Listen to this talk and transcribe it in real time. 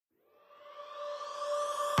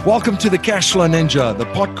Welcome to the Cashflow Ninja, the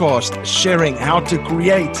podcast sharing how to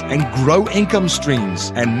create and grow income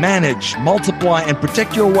streams and manage, multiply, and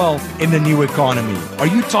protect your wealth in the new economy. Are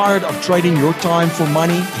you tired of trading your time for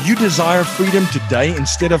money? Do you desire freedom today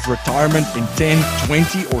instead of retirement in 10,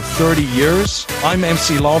 20, or 30 years? I'm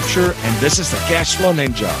MC Laubscher, and this is the Cashflow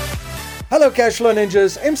Ninja. Hello, Cashflow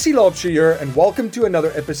Ninjas. MC Laubscher here, and welcome to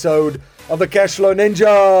another episode of the Cashflow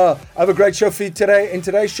Ninja. I have a great show for you today. In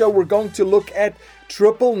today's show, we're going to look at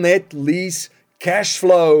triple net lease cash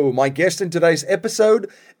flow. My guest in today's episode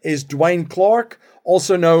is Dwaine Clarke,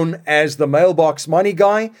 also known as the Mailbox Money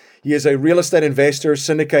Guy. He is a real estate investor,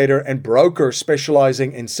 syndicator, and broker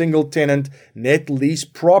specializing in single-tenant net lease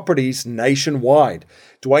properties nationwide.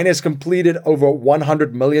 Dwaine has completed over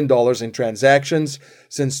 $100 million in transactions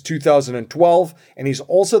since 2012, and he's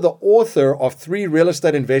also the author of 3 real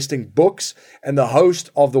estate investing books and the host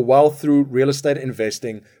of the Wealth Through Real Estate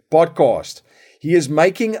Investing podcast. He is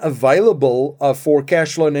making available for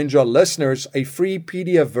Cashflow Ninja listeners a free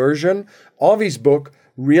PDF version of his book,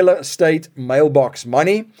 Real Estate Mailbox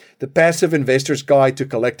Money, the passive investor's guide to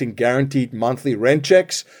collecting guaranteed monthly rent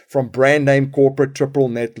checks from brand name corporate triple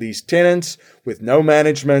net lease tenants with no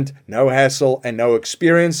management, no hassle, and no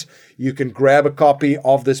experience. You can grab a copy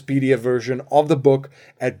of this PDF version of the book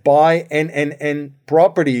at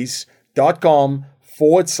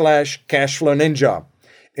buynnnproperties.com/Cashflow Ninja.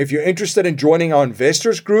 If you're interested in joining our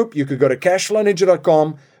investors group, you could go to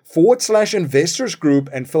cashflowninja.com/investors group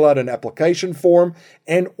and fill out an application form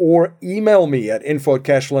and or email me at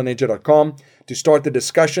info@cashflowninja.com to start the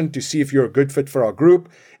discussion to see if you're a good fit for our group.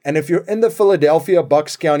 And if you're in the Philadelphia,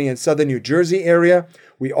 Bucks County, and Southern New Jersey area,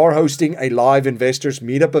 we are hosting a live investors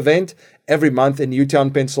meetup event every month in Newtown,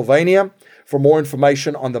 Pennsylvania. For more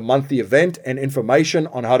information on the monthly event and information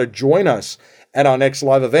on how to join us at our next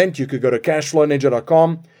live event, you could go to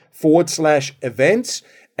cashflowninja.com/events.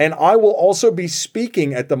 And I will also be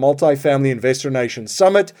speaking at the Multifamily Investor Nation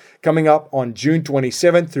Summit coming up on June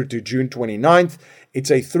 27th through to June 29th. It's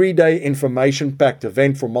a 3-day information-packed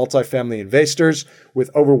event for multifamily investors with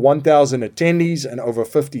over 1,000 attendees and over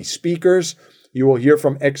 50 speakers. You will hear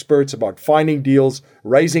from experts about finding deals,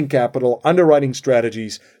 raising capital, underwriting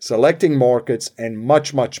strategies, selecting markets, and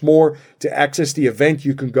much, much more. To access the event,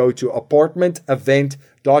 you can go to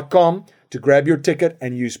apartmentevent.com to grab your ticket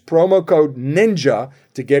and use promo code NINJA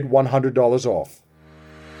to get $100 off.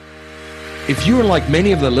 If you are like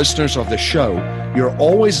many of the listeners of the show, you're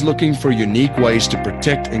always looking for unique ways to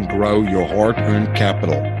protect and grow your hard-earned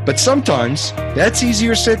capital. But sometimes that's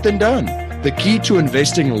easier said than done. The key to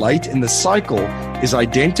investing late in the cycle is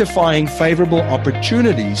identifying favorable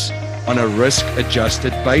opportunities on a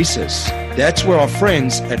risk-adjusted basis. That's where our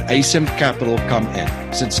friends at ASIM Capital come in.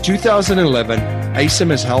 Since 2011, ASIM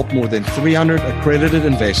has helped more than 300 accredited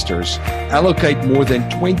investors allocate more than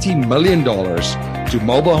 $20 million to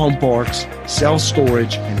mobile home parks,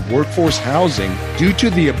 self-storage, and workforce housing due to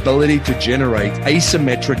the ability to generate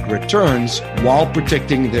asymmetric returns while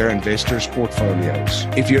protecting their investors' portfolios.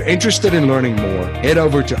 If you're interested in learning more, head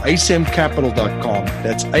over to asymcapital.com.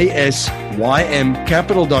 That's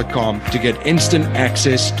asymcapital.com to get instant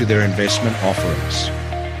access to their investment offerings.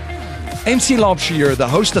 MC Laubscher, the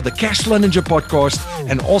host of the Cashflow Ninja podcast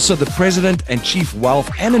and also the president and chief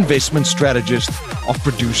wealth and investment strategist of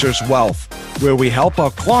Producers Wealth, where we help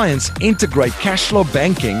our clients integrate cash flow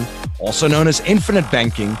banking, also known as infinite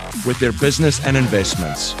banking, with their business and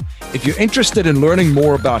investments. If you're interested in learning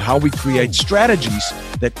more about how we create strategies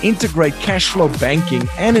that integrate cash flow banking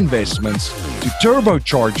and investments to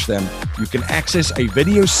turbocharge them, you can access a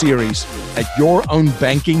video series at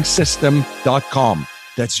yourownbankingsystem.com.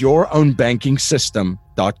 That's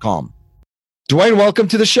yourownbankingsystem.com. Dwaine, welcome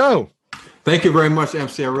to the show. Thank you very much,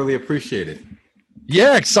 MC. I really appreciate it.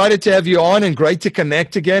 Yeah, excited to have you on and great to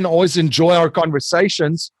connect again. Always enjoy our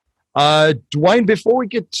conversations. Dwaine, before we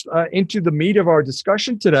get into the meat of our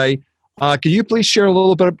discussion today, can you please share a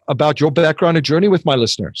little bit about your background and journey with my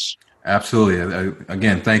listeners? Absolutely.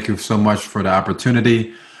 Again, thank you so much for the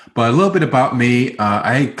opportunity. But a little bit about me,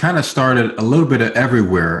 I kind of started a little bit of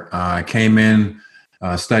everywhere. I came in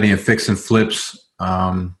studying fix and flips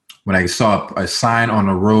when I saw a sign on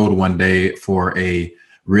the road one day for a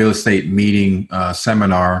real estate meeting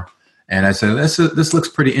seminar. And I said, this looks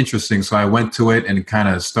pretty interesting. So I went to it and kind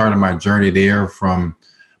of started my journey there from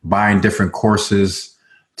buying different courses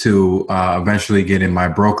to eventually getting my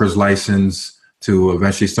broker's license to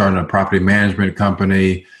eventually starting a property management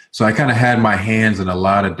company. So I kind of had my hands in a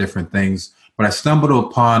lot of different things, but I stumbled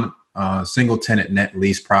upon single tenant net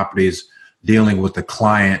lease properties dealing with a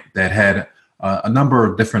client that had a number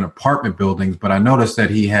of different apartment buildings, but I noticed that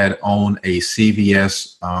he had owned a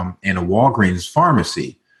CVS and a Walgreens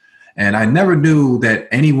pharmacy. And I never knew that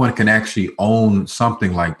anyone can actually own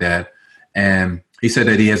something like that. And he said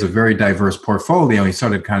that he has a very diverse portfolio. He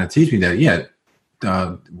started kind of teaching me that,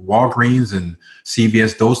 Walgreens and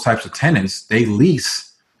CVS, those types of tenants, they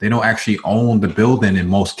lease. They don't actually own the building in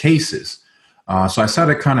most cases. So I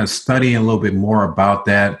started kind of studying a little bit more about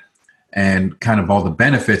that and kind of all the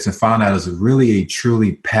benefits, and found out it was really a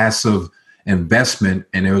truly passive investment.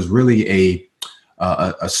 And there was really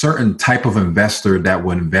a certain type of investor that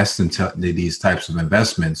would invest into these types of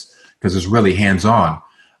investments, because it's really hands-on.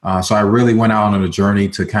 So I really went out on a journey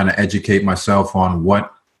to kind of educate myself on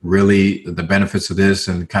what really the benefits of this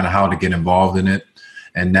and kind of how to get involved in it.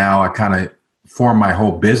 And now I kind of form my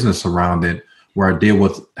whole business around it, where I deal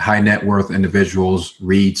with high net worth individuals,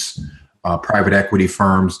 REITs, private equity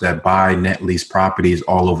firms that buy net lease properties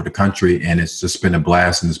all over the country. And it's just been a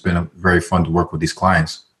blast, and it's been very fun to work with these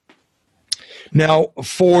clients. Now,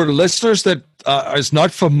 for listeners that is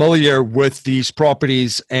not familiar with these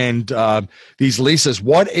properties and these leases,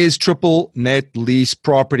 what is triple net lease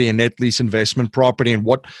property and net lease investment property, and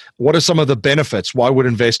what are some of the benefits? Why would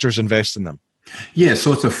investors invest in them? Yeah,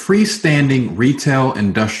 so it's a freestanding retail,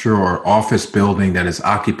 industrial, or office building that is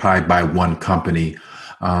occupied by one company.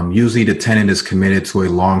 Usually the tenant is committed to a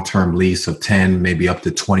long-term lease of 10, maybe up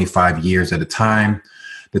to 25 years at a time.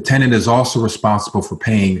 The tenant is also responsible for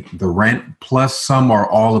paying the rent plus some or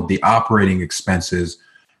all of the operating expenses,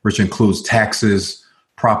 which includes taxes,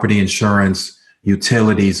 property insurance,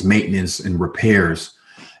 utilities, maintenance, and repairs.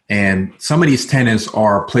 And some of these tenants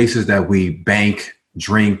are places that we bank,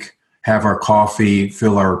 drink, have our coffee,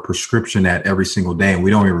 fill our prescription at every single day, and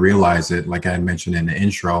we don't even realize it, like I mentioned in the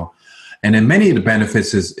intro. And then many of the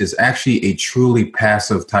benefits is actually a truly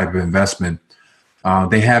passive type of investment.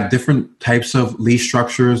 They have different types of lease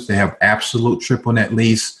structures. They have absolute triple net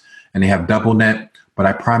lease, and they have double net, but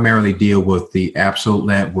I primarily deal with the absolute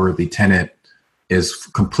net, where the tenant is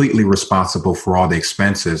completely responsible for all the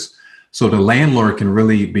expenses. So the landlord can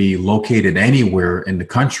really be located anywhere in the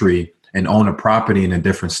country and own a property in a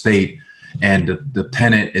different state, and the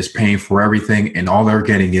tenant is paying for everything, and all they're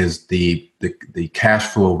getting is the cash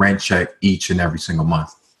flow rent check each and every single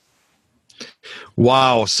month.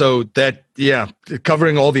 Wow. So that,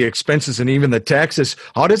 covering all the expenses and even the taxes.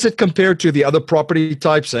 How does it compare to the other property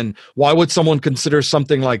types? And why would someone consider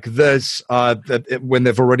something like this when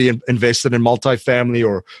they've already invested in multifamily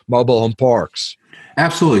or mobile home parks?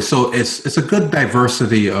 Absolutely. So it's a good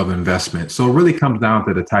diversity of investment. So it really comes down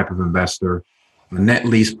to the type of investor. The net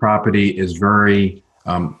lease property is very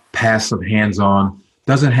passive, hands-on,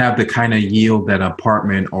 doesn't have the kind of yield that an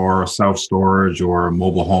apartment or self-storage or a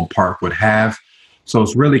mobile home park would have. So it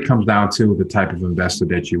really comes down to the type of investor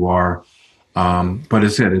that you are. But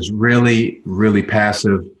as I said, it's really, really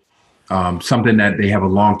passive, something that they have a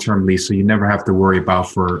long-term lease, so you never have to worry about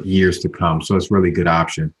for years to come. So it's really a good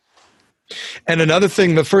option. And another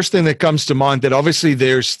thing, the first thing that comes to mind, that obviously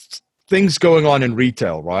there's things going on in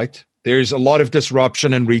retail, right? There's a lot of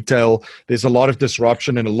disruption in retail. There's a lot of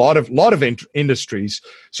disruption in a lot of industries.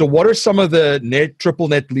 So what are some of the triple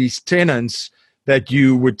net lease tenants that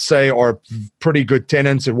you would say are pretty good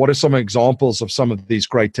tenants? And what are some examples of some of these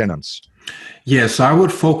great tenants? Yeah, so I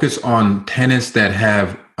would focus on tenants that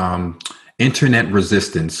have internet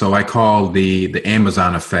resistance. So I call the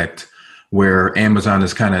Amazon effect, where Amazon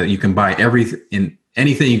is kind of, you can buy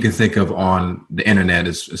anything you can think of on the internet,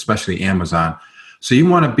 especially Amazon. So you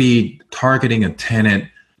want to be targeting a tenant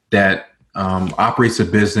that operates a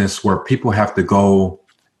business where people have to go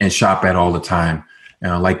and shop at all the time,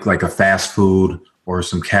 like a fast food or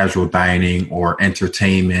some casual dining or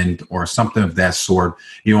entertainment or something of that sort.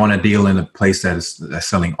 You want to deal in a place that's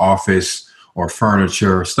selling office or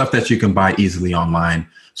furniture, stuff that you can buy easily online.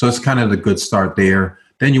 So it's kind of the good start there.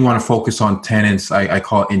 Then you want to focus on tenants, I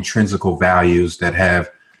call it intrinsical values, that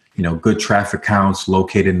have good traffic counts,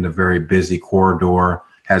 located in a very busy corridor,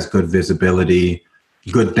 has good visibility,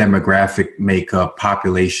 good demographic makeup,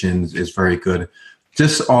 populations is very good.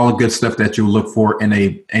 Just all the good stuff that you look for in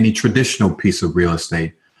any traditional piece of real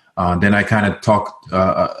estate. Then I kind of talk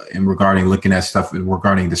regarding looking at stuff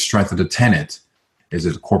regarding the strength of the tenant. Is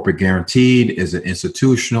it corporate guaranteed? Is it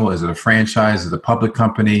institutional? Is it a franchise? Is it a public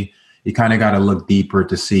company? You kind of got to look deeper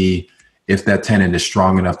to see if that tenant is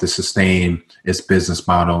strong enough to sustain its business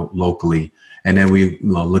model locally. And then we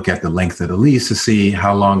look at the length of the lease to see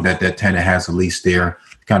how long that tenant has a lease there,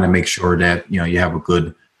 kind of make sure that you have a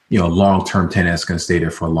good long-term tenant that's going to stay there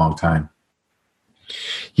for a long time.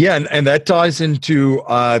 Yeah, and that ties into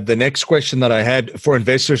the next question that I had for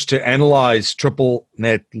investors to analyze triple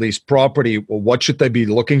net lease property. Well, what should they be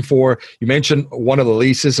looking for? You mentioned one of the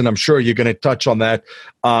leases, and I'm sure you're going to touch on that.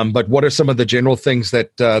 But what are some of the general things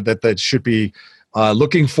that should be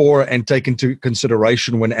looking for and take into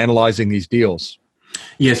consideration when analyzing these deals?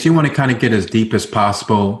 Yes, you want to kind of get as deep as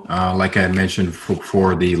possible. Like I mentioned,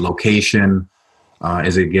 for the location,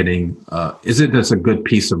 is it just a good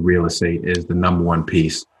piece of real estate is the number one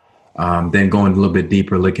piece. Then going a little bit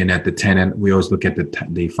deeper, looking at the tenant, we always look at the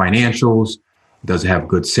financials. Does it have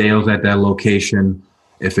good sales at that location?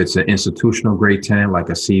 If it's an institutional grade tenant like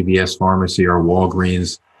a CVS pharmacy or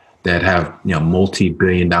Walgreens that have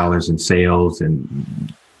multi-billion dollars in sales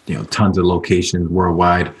and tons of locations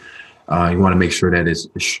worldwide, you want to make sure that it's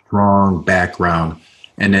a strong background,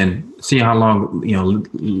 and then see how long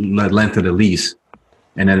the length of the lease,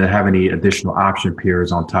 and then have any additional option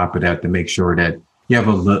periods on top of that to make sure that you have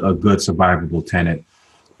a good survivable tenant.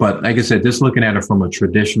 But like I said, just looking at it from a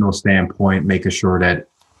traditional standpoint, making sure that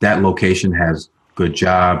that location has good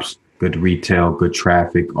jobs, good retail, good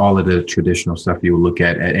traffic, all of the traditional stuff you would look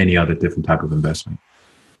at any other different type of investment.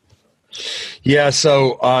 Yeah,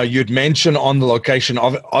 so you'd mentioned on the location,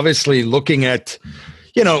 obviously looking at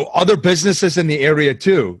other businesses in the area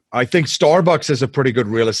too. I think Starbucks is a pretty good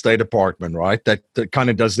real estate department, right? That kind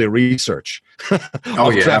of does their research. Oh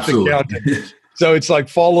yeah, absolutely. So it's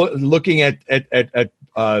like looking at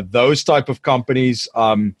those type of companies.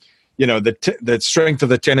 The strength of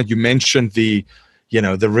the tenant. You mentioned the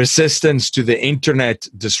resistance to the internet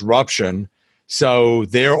disruption. So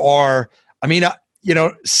there are,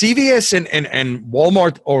 CVS and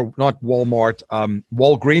Walmart, or not Walmart,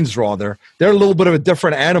 Walgreens rather, they're a little bit of a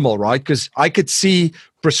different animal, right? Because I could see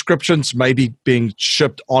prescriptions maybe being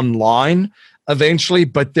shipped online eventually,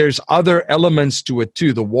 but there's other elements to it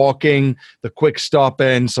too. The walking, the quick stop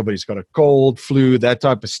in, somebody's got a cold, flu, that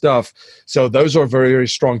type of stuff. So those are very, very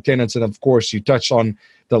strong tenants. And of course, you touched on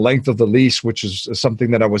the length of the lease, which is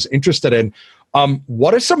something that I was interested in.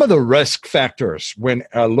 What are some of the risk factors when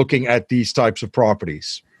looking at these types of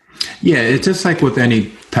properties? Yeah, it's just like with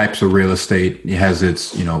any types of real estate, it has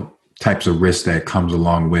its, types of risk that comes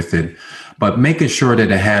along with it. But making sure that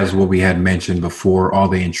it has what we had mentioned before, all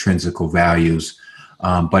the intrinsical values.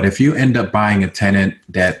 But if you end up buying a tenant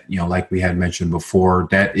that, like we had mentioned before,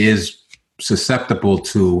 that is susceptible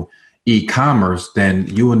to e-commerce, then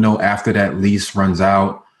you will know after that lease runs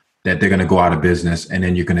out that they're going to go out of business, and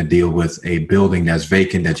then you're going to deal with a building that's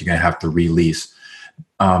vacant that you're going to have to release.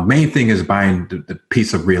 Main thing is buying the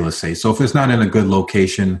piece of real estate. So if it's not in a good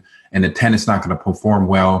location and the tenant's not going to perform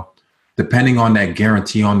well, depending on that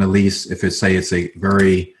guarantee on the lease, if it's a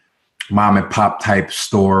very mom and pop type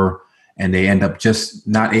store and they end up just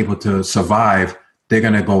not able to survive, they're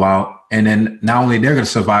going to go out. And then not only they're going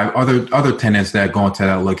to survive, other tenants that go into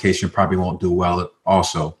that location probably won't do well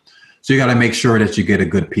also. So you got to make sure that you get a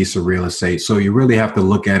good piece of real estate. So you really have to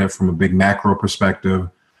look at it from a big macro perspective.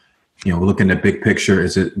 Looking at big picture,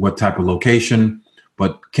 is it what type of location,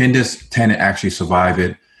 but can this tenant actually survive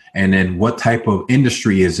it? And then what type of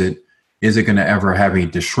industry is it? Is it going to ever have any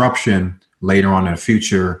disruption later on in the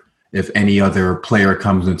future if any other player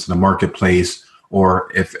comes into the marketplace,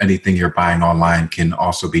 or if anything you're buying online can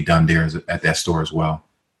also be done there at that store as well?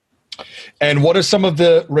 And what are some of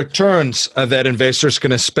the returns that investors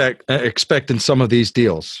can expect in some of these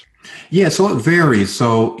deals? Yeah, so it varies.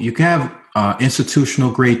 So you can have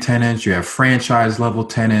institutional grade tenants, you have franchise level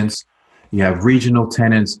tenants, you have regional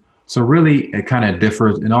tenants. So really it kind of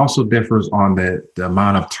differs, and also differs on the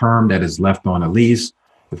amount of term that is left on a lease.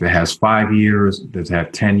 If it has 5 years, does it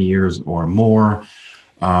have 10 years or more?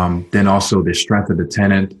 Then also the strength of the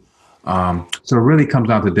tenant. So it really comes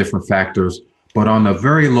down to different factors. But on the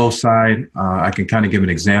very low side, I can kind of give an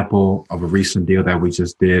example of a recent deal that we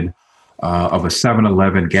just did of a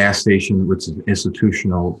 7-Eleven gas station, which is an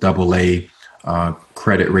institutional AA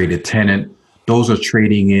credit rated tenant. Those are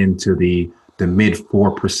trading into the mid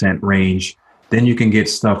 4% range. Then you can get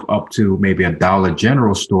stuff up to maybe a Dollar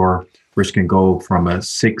General store, which can go from a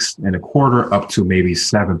 6.25% up to maybe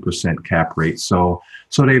 7% cap rate. So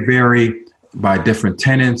they vary by different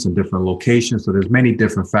tenants and different locations. So there's many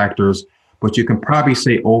different factors, but you can probably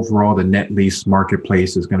say overall the net lease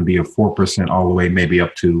marketplace is going to be a 4% all the way, maybe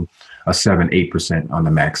up to a 7-8% on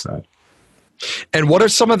the max side. And what are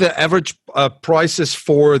some of the average prices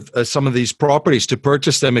for some of these properties to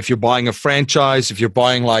purchase them? If you're buying a franchise, if you're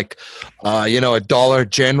buying like, a Dollar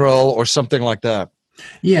General or something like that?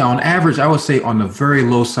 Yeah, on average, I would say on the very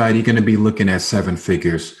low side, you're going to be looking at 7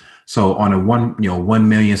 figures. So on a 1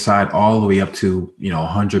 million side, all the way up to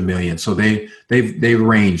 100 million. So they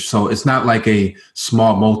range. So it's not like a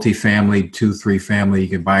small multifamily 2-3 family. You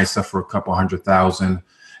can buy stuff for a couple $100,000.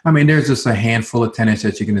 I mean, there's just a handful of tenants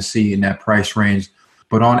that you're going to see in that price range.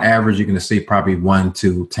 But on average, you're going to see probably $1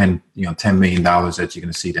 to $10 million that you're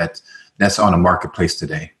going to see that's on the marketplace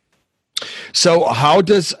today. So how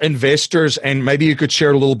does investors, and maybe you could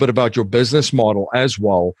share a little bit about your business model as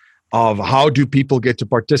well, of how do people get to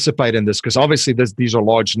participate in this? Because obviously these are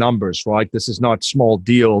large numbers, right? This is not small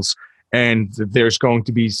deals, and there's going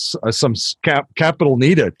to be some capital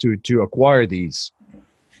needed to acquire these.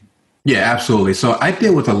 Yeah, absolutely. So I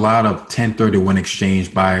deal with a lot of 1031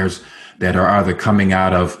 exchange buyers that are either coming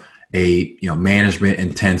out of a management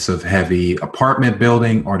intensive heavy apartment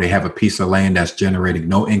building, or they have a piece of land that's generating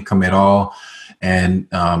no income at all, and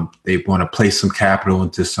they want to place some capital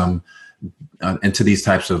into these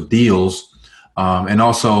types of deals, and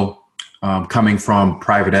also coming from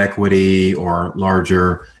private equity or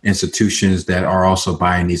larger institutions that are also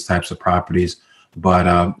buying these types of properties. But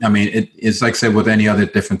I mean, it's like I said, with any other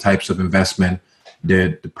different types of investment,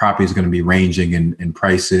 the property is going to be ranging in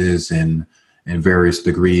prices and various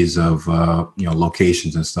degrees of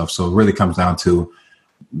locations and stuff. So it really comes down to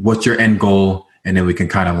what's your end goal, and then we can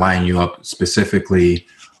kind of line you up specifically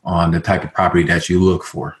on the type of property that you look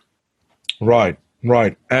for. Right.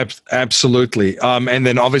 Absolutely. And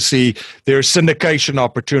then obviously there's syndication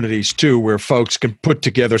opportunities too, where folks can put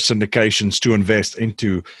together syndications to invest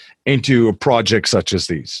into projects such as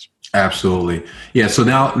these. Absolutely. Yeah. So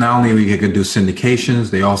now, not only we can do syndications,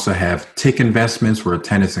 they also have TIC investments, where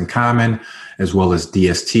tenants in common, as well as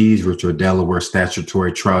DSTs, which are Delaware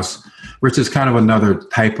Statutory Trusts, which is kind of another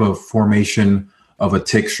type of formation of a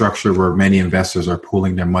TIC structure where many investors are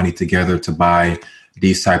pooling their money together to buy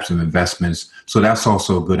these types of investments. So that's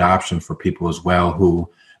also a good option for people as well who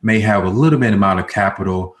may have a little bit amount of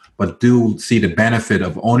capital, but do see the benefit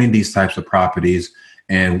of owning these types of properties.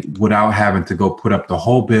 And without having to go put up the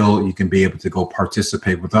whole bill, you can be able to go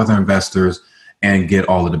participate with other investors and get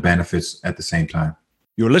all of the benefits at the same time.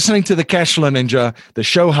 You're listening to the Cashflow Ninja, the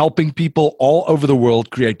show helping people all over the world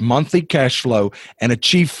create monthly cash flow and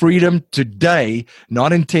achieve freedom today,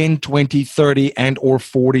 not in 10, 20, 30, and or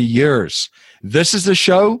 40 years. This is the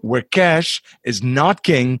show where cash is not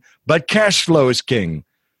king, but cash flow is king.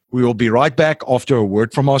 We will be right back after a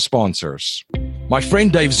word from our sponsors. My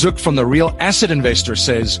friend Dave Zook from the Real Asset Investor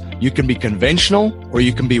says you can be conventional or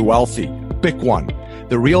you can be wealthy. Pick one.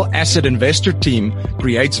 The Real Asset Investor team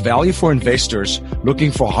creates value for investors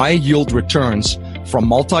looking for high yield returns from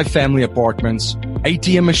multifamily apartments,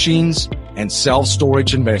 ATM machines, and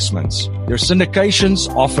self-storage investments. Their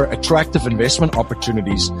syndications offer attractive investment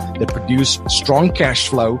opportunities that produce strong cash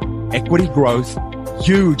flow, equity growth,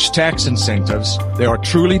 huge tax incentives. They are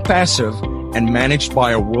truly passive and managed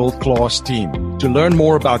by a world-class team. To learn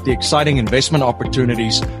more about the exciting investment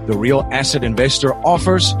opportunities the Real Asset Investor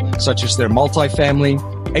offers, such as their multifamily,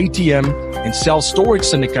 ATM, and self-storage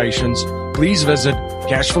syndications, please visit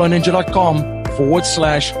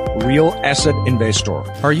cashflowninja.com/Real Asset Investor.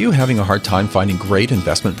 Are you having a hard time finding great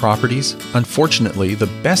investment properties? Unfortunately, the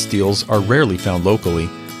best deals are rarely found locally.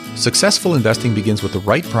 Successful investing begins with the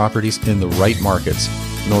right properties in the right markets.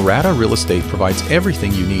 Norada Real Estate provides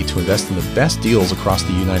everything you need to invest in the best deals across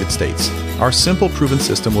the United States. Our simple, proven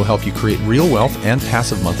system will help you create real wealth and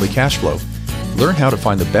passive monthly cash flow. Learn how to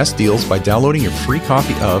find the best deals by downloading your free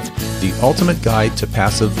copy of The Ultimate Guide to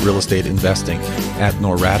Passive Real Estate Investing at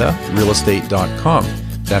noradarealestate.com.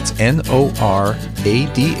 That's NORADA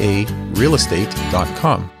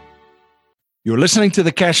realestate.com. You're listening to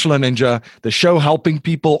the Cashflow Ninja, the show helping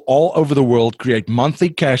people all over the world create monthly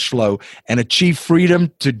cash flow and achieve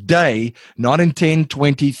freedom today, not in 10,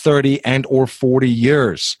 20, 30, and or 40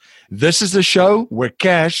 years. This is the show where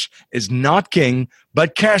cash is not king,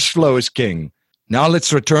 but cash flow is king. Now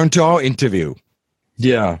let's return to our interview.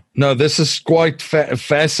 Yeah, no, this is quite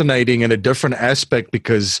fascinating in a different aspect,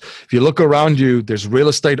 because if you look around you, there's real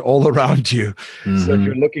estate all around you. Mm-hmm. So if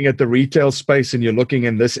you're looking at the retail space and you're looking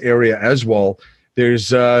in this area as well, there's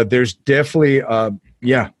definitely,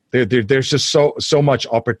 there's just so much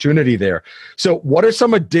opportunity there. So what are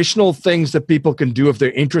some additional things that people can do if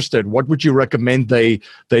they're interested? What would you recommend they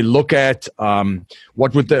look at?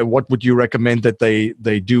 What would you recommend that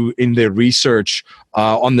they do in their research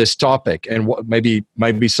on this topic? And what maybe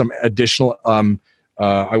some additional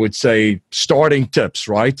I would say starting tips,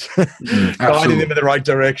 right? Guiding them in the right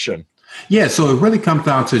direction. Yeah, so it really comes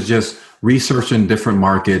down to just researching different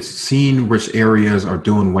markets, seeing which areas are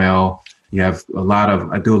doing well. You have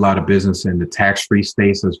I do a lot of business in the tax-free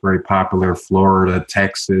states. That's very popular: Florida,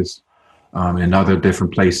 Texas, and other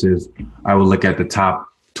different places. I would look at the top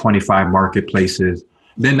 25 marketplaces.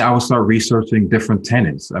 Then I would start researching different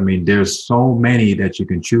tenants. I mean, there's so many that you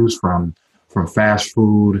can choose from fast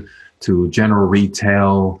food to general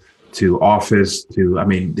retail to office to, I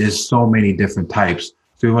mean, there's so many different types.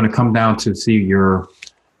 So you want to come down to see your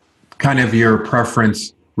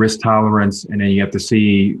preference, risk tolerance, and then you have to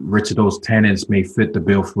see which of those tenants may fit the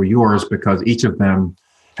bill for yours, because each of them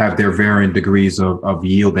have their varying degrees of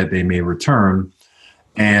yield that they may return.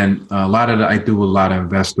 And I do with a lot of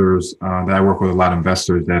investors that I work with a lot of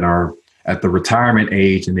investors that are at the retirement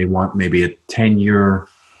age, and they want maybe a 10-year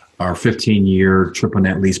or 15-year triple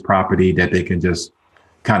net lease property that they can just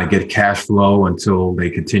kind of get cash flow until they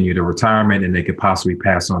continue their retirement, and they could possibly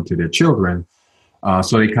pass on to their children.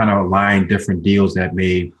 So they kind of align different deals that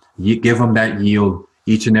may give them that yield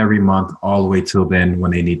each and every month, all the way till then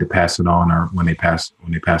when they need to pass it on, or when they pass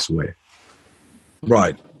away.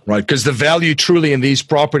 Right. Because the value truly in these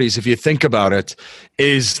properties, if you think about it,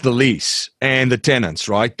 is the lease and the tenants,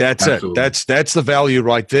 right? That's Absolutely. It. That's the value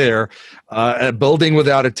right there. A building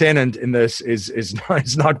without a tenant in this is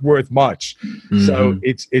not worth much. Mm-hmm. So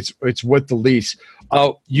it's with the lease.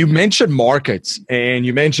 You mentioned markets, and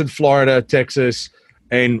you mentioned Florida, Texas.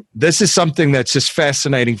 And this is something that's just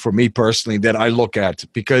fascinating for me personally that I look at,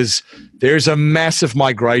 because there's a massive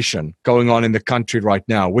migration going on in the country right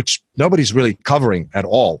now, which nobody's really covering at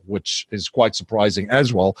all, which is quite surprising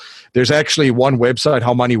as well. There's actually one website,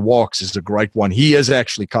 How Money Walks, is a great one. He is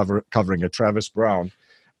actually covering it, Travis Brown.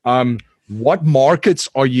 What markets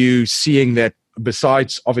are you seeing that,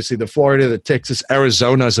 besides obviously the Florida, the Texas,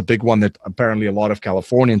 Arizona is a big one that apparently a lot of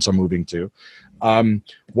Californians are moving to.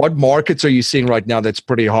 What markets are you seeing right now that's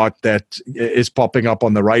pretty hot, that is popping up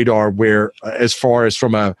on the radar, where as far as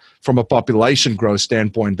from a population growth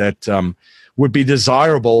standpoint, that would be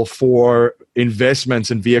desirable for investments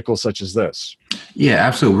in vehicles such as this? Yeah,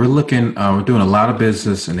 absolutely. We're doing a lot of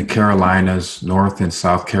business in the Carolinas, North and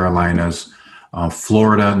South Carolinas,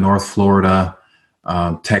 Florida, North Florida,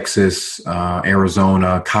 Texas,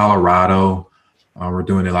 Arizona, Colorado. We're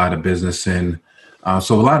doing a lot of business in.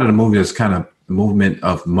 So a lot of the movement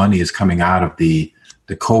of money is coming out of the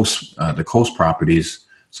coast properties.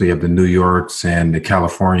 So you have the New Yorks and the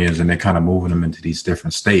Californians, and they're kind of moving them into these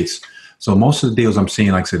different states. So most of the deals I'm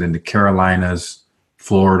seeing, like I said, in the Carolinas,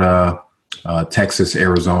 Florida, Texas,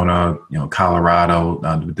 Arizona, Colorado.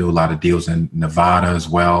 We do a lot of deals in Nevada as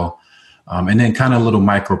well. And then kind of little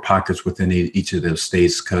micro pockets within each of those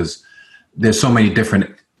states, because there's so many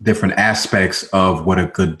different aspects of what a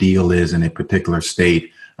good deal is in a particular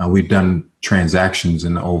state. We've done transactions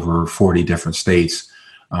in over 40 different states.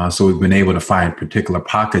 So we've been able to find particular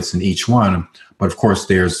pockets in each one. But of course,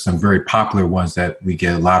 there's some very popular ones that we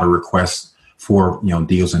get a lot of requests for,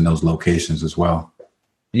 deals in those locations as well.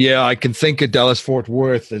 Yeah, I can think of Dallas-Fort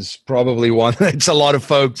Worth is probably one that's a lot of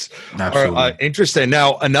folks are interested in.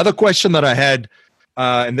 Now, another question that I had,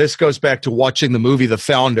 and this goes back to watching the movie The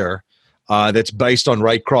Founder, that's based on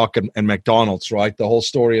Ray Kroc and McDonald's, right? The whole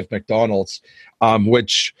story of McDonald's,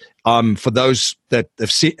 which for those that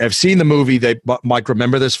have seen the movie, they might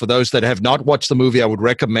remember this. For those that have not watched the movie, I would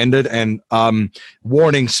recommend it. And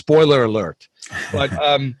warning, spoiler alert. But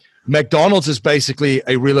McDonald's is basically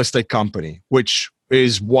a real estate company, which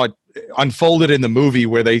is what unfolded in the movie,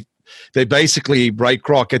 where they basically, Ray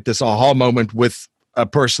Kroc had this aha moment with a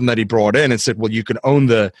person that he brought in and said, well, you can own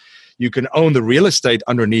the real estate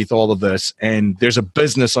underneath all of this, and there's a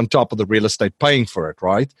business on top of the real estate paying for it,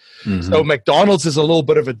 right? Mm-hmm. So McDonald's is a little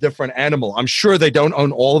bit of a different animal. I'm sure they don't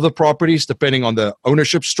own all of the properties, depending on the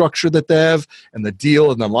ownership structure that they have and the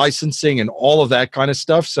deal and the licensing and all of that kind of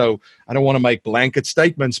stuff. So I don't want to make blanket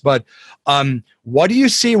statements, but what do you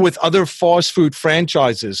see with other fast food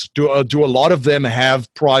franchises? Do a lot of them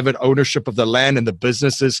have private ownership of the land and the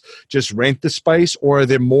businesses just rent the space, or are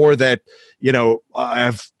there more that,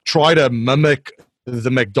 have tried to mimic the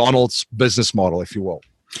McDonald's business model, if you will?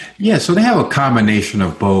 Yeah, so they have a combination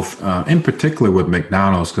of both, in particular with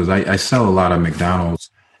McDonald's, because I sell a lot of McDonald's.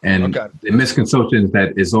 And the misconception is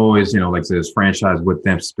that it's always, like there's franchise with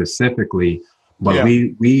them specifically, but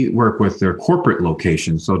we work with their corporate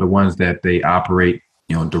locations. So the ones that they operate,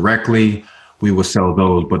 directly, we will sell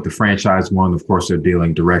those. But the franchise one, of course, they're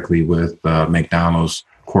dealing directly with McDonald's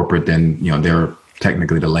corporate, then, they're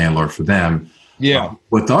technically the landlord for them. Yeah.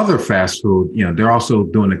 With other fast food, they're also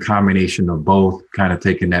doing a combination of both, kind of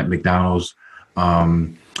taking that McDonald's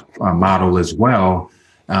model as well.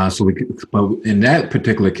 But in that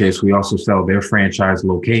particular case, we also sell their franchise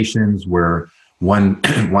locations, where one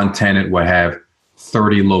tenant will have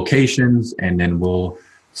 30 locations, and then we'll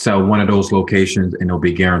sell one of those locations, and it'll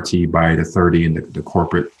be guaranteed by the 30 in the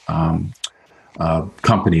corporate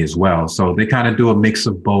company as well. So they kind of do a mix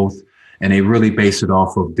of both, and they really base it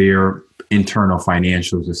off of their internal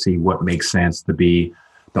financials to see what makes sense to be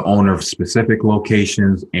the owner of specific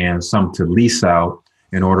locations and some to lease out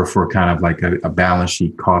in order for kind of like a balance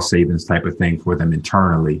sheet cost savings type of thing for them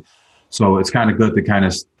internally. So it's kind of good to kind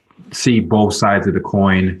of see both sides of the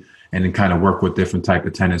coin and then kind of work with different type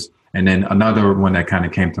of tenants. And then another one that kind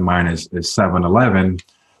of came to mind is 7-Eleven,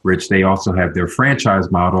 which they also have their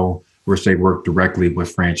franchise model, which they work directly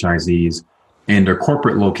with franchisees, and their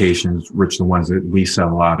corporate locations, which the ones that we sell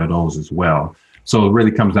a lot of those as well. So it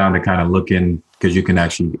really comes down to kind of looking, because you can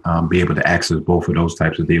actually be able to access both of those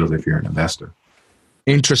types of deals if you're an investor.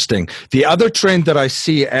 Interesting. The other trend that I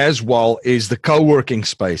see as well is the co-working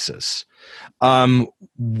spaces.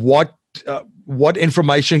 What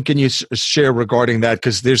information can you share regarding that?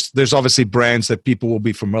 Because there's obviously brands that people will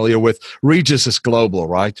be familiar with. Regus is global,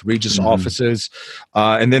 right? Regus offices.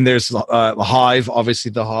 And then there's Hive, obviously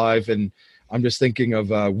the Hive. And I'm just thinking of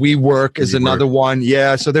WeWork is another one.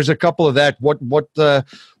 Yeah. So there's a couple of that. What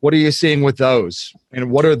are you seeing with those? And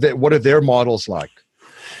what are their models like?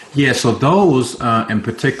 Yeah, so those in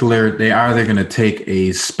particular, they are either going to take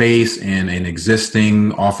a space in an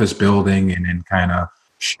existing office building and then kind of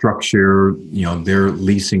structure, their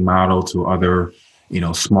leasing model to other,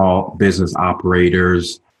 small business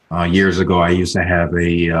operators. Years ago, I used to have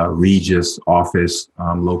a Regus office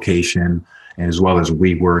location, and as well as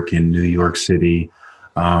WeWork in New York City.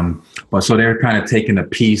 But so they're kind of taking a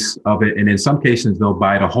piece of it, and in some cases, they'll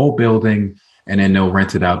buy the whole building and then they'll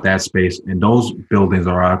rent it out that space. And those buildings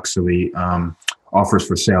are actually offers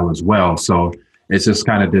for sale as well. So it's just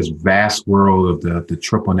kind of this vast world of the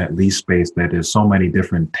triple net lease space that there's so many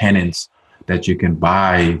different tenants that you can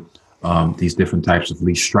buy these different types of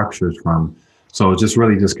lease structures from. So just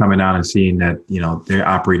really just coming out and seeing that, they're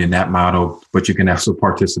operating that model, but you can also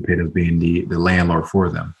participate as being the landlord for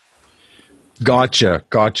them. Gotcha.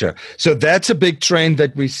 So that's a big trend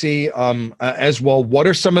that we see as well. What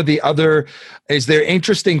are some of the other, is there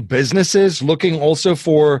interesting businesses looking also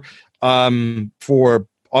for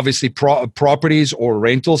obviously properties or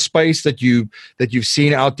rental space that you've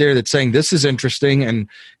seen out there that's saying this is interesting and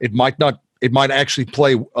it might actually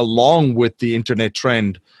play along with the internet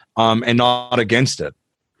trend and not against it?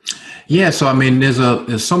 Yeah, so I mean,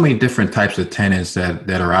 there's so many different types of tenants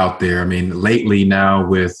that are out there. I mean, lately now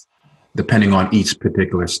with depending on each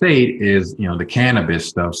particular state is, the cannabis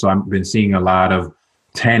stuff. So I've been seeing a lot of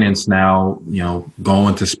tenants now, go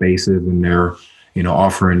into spaces and they're,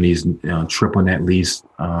 offering these triple net lease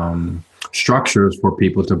structures for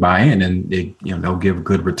people to buy in, and they, they'll give a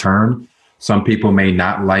good return. Some people may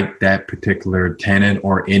not like that particular tenant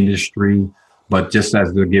or industry, but just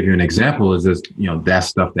as to give you an example is this, that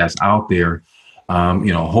stuff that's out there.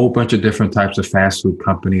 A whole bunch of different types of fast food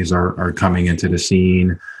companies are coming into the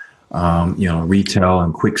scene. Retail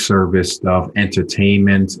and quick service stuff.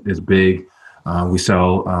 Entertainment is big. We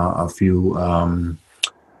sell a few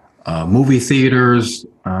movie theaters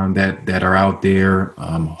that are out there,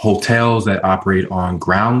 hotels that operate on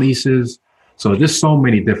ground leases. So there's so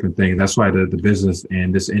many different things. That's why the business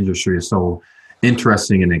and this industry is so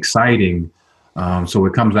interesting and exciting. So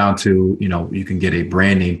it comes down to, you can get a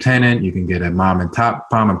brand name tenant, you can get a mom and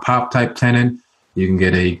pop type tenant. You can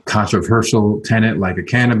get a controversial tenant like a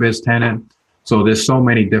cannabis tenant. So there's so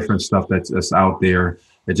many different stuff that's out there.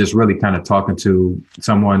 It's just really kind of talking to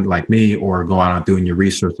someone like me or go out and doing your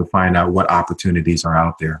research to find out what opportunities are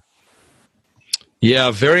out there.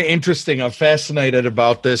 Yeah, very interesting. I'm fascinated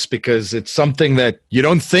about this because it's something that you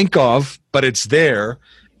don't think of, but it's there.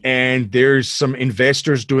 And there's some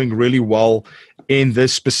investors doing really well in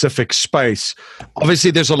this specific space.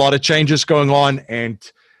 Obviously, there's a lot of changes going on, and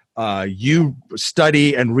you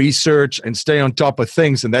study and research and stay on top of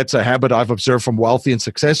things. And that's a habit I've observed from wealthy and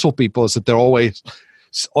successful people, is that they're always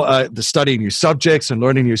studying new subjects and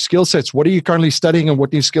learning new skill sets. What are you currently studying, and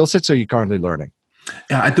what new skill sets are you currently learning?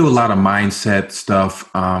 Yeah, I do a lot of mindset stuff.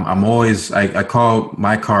 I call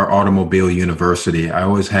my car Automobile University. I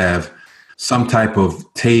always have some type of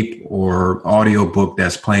tape or audio book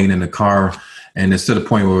that's playing in the car. And it's to the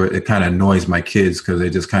point where it kind of annoys my kids because they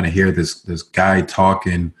just kind of hear this guy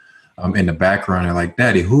talking in the background. They're like,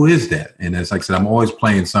 "Daddy, who is that?" And it's like I said, I'm always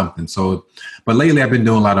playing something. So, but lately I've been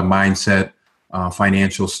doing a lot of mindset,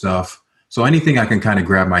 financial stuff. So anything I can kind of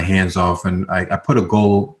grab my hands off. And I put a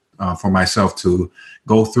goal for myself to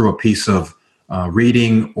go through a piece of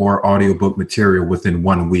reading or audiobook material within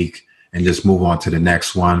 1 week and just move on to the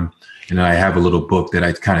next one. And then I have a little book that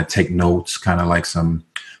I kind of take notes, kind of like some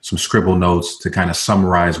scribble notes to kind of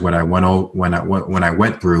summarize what I when I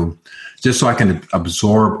went through, just so I can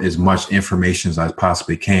absorb as much information as I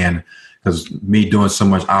possibly can. because me doing so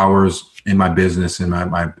much hours in my business, in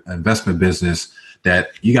my investment business,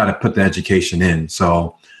 that you got to put the education in.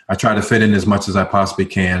 So I try to fit in as much as I possibly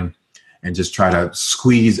can and just try to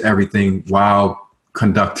squeeze everything while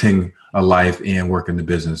conducting a life and working the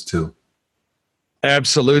business too.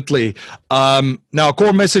 Absolutely. Now, a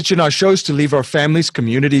core message in our show is to leave our families,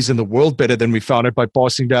 communities, and the world better than we found it by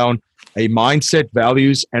passing down a mindset,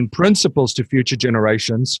 values, and principles to future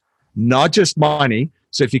generations, not just money.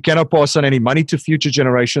 So if you cannot pass on any money to future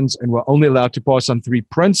generations, and we're only allowed to pass on 3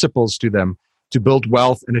 principles to them to build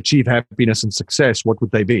wealth and achieve happiness and success, what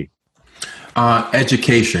would they be?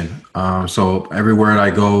 Education. So everywhere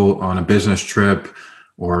I go on a business trip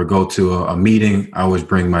or go to a meeting, I always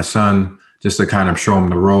bring my son just to kind of show him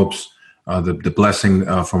the ropes. The blessing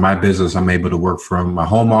for my business, I'm able to work from my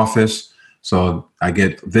home office. So I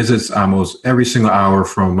get visits almost every single hour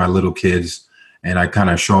from my little kids, and I kind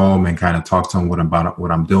of show them and kind of talk to them about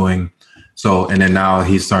what I'm doing. So, and then now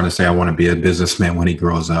he's starting to say, I want to be a businessman when he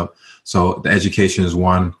grows up. So the education is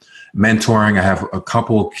one. Mentoring. I have a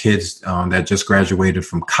couple of kids that just graduated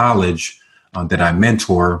from college that I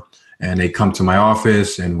mentor, and they come to my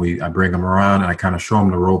office and I bring them around and I kind of show them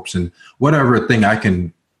the ropes and whatever thing I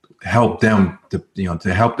can help them to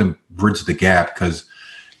help them bridge the gap. Because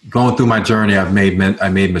going through my journey, I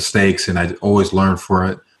made mistakes, and I always learn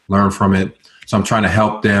from it. So I'm trying to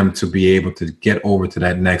help them to be able to get over to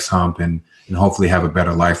that next hump and hopefully have a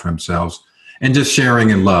better life for themselves. And just sharing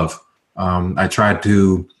in love. I try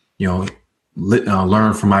to,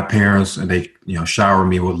 learn from my parents, and they, shower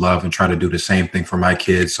me with love, and try to do the same thing for my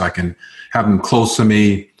kids so I can have them close to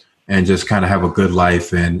me and just kind of have a good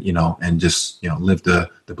life and just live the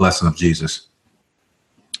blessing of Jesus.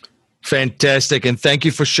 Fantastic. And thank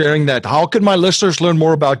you for sharing that. How can my listeners learn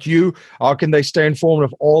more about you? How can they stay informed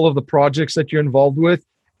of all of the projects that you're involved with?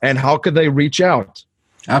 And how can they reach out?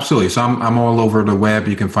 Absolutely. So I'm all over the web.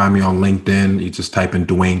 You can find me on LinkedIn. You just type in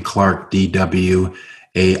Dwaine Clarke, DWAINE,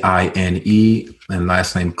 and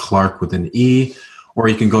last name Clarke with an E. Or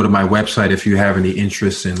you can go to my website if you have any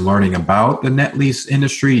interest in learning about the net lease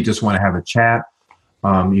industry. You just want to have a chat.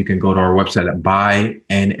 You can go to our website at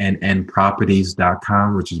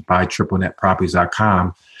buynnnproperties.com, which is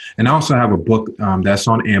buytriplenetproperties.com. And I also have a book that's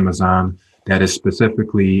on Amazon that is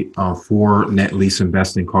specifically for net lease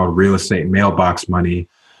investing called Real Estate Mailbox Money,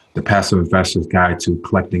 the Passive Investor's Guide to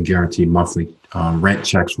Collecting Guaranteed Monthly Rent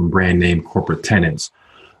Checks from Brand Name Corporate Tenants.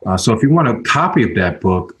 So if you want a copy of that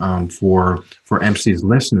book for MC's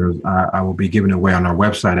listeners, I will be giving it away on our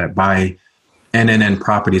website at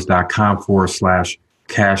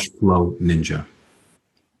buynnnproperties.com/Cashflow Ninja.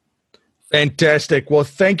 Fantastic. Well,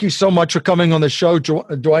 thank you so much for coming on the show,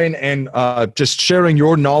 Dwaine, and just sharing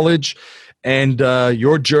your knowledge and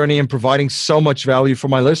your journey and providing so much value for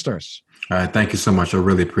my listeners. All right. Thank you so much. I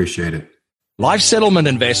really appreciate it. Life settlement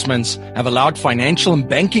investments have allowed financial and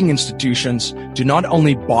banking institutions to not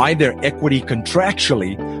only buy their equity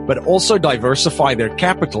contractually, but also diversify their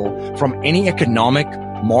capital from any economic,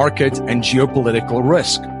 market, and geopolitical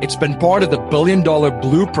risk. It's been part of the billion-dollar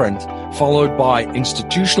blueprint followed by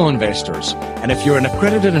institutional investors. And if you're an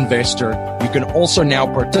accredited investor, you can also now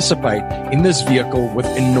participate in this vehicle with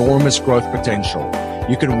enormous growth potential.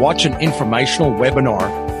 You can watch an informational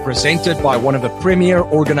webinar presented by one of the premier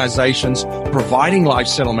organizations providing life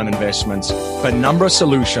settlement investments, Penumbra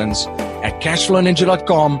Solutions, at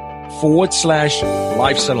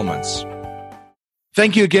cashflowninja.com/life settlements.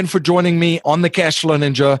 Thank you again for joining me on the Cashflow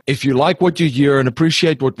Ninja. If you like what you hear and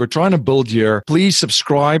appreciate what we're trying to build here, please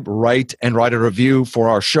subscribe, rate, and write a review for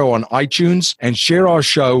our show on iTunes, and share our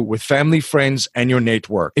show with family, friends, and your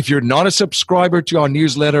network. If you're not a subscriber to our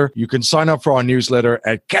newsletter, you can sign up for our newsletter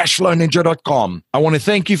at cashflowninja.com. I want to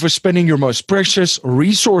thank you for spending your most precious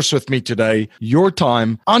resource with me today, your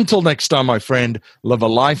time. Until next time, my friend, live a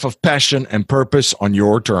life of passion and purpose on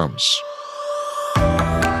your terms.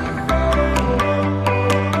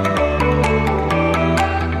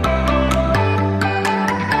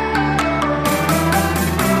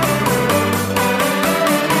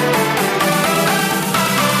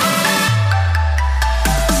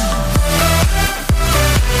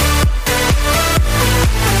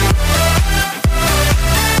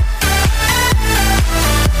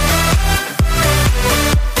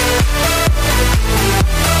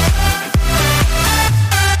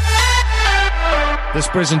 This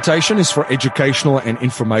presentation is for educational and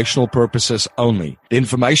informational purposes only. The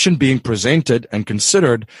information being presented and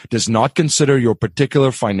considered does not consider your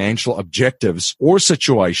particular financial objectives or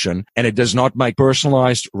situation, and it does not make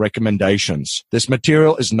personalized recommendations. This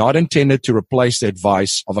material is not intended to replace the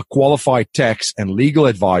advice of a qualified tax and legal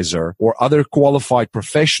advisor or other qualified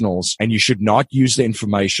professionals, and you should not use the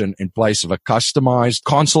information in place of a customized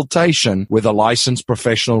consultation with a licensed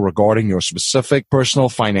professional regarding your specific personal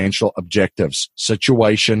financial objectives, situation,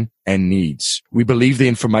 and needs. We believe the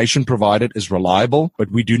information provided is reliable, but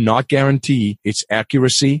we do not guarantee its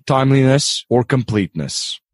accuracy, timeliness, or completeness.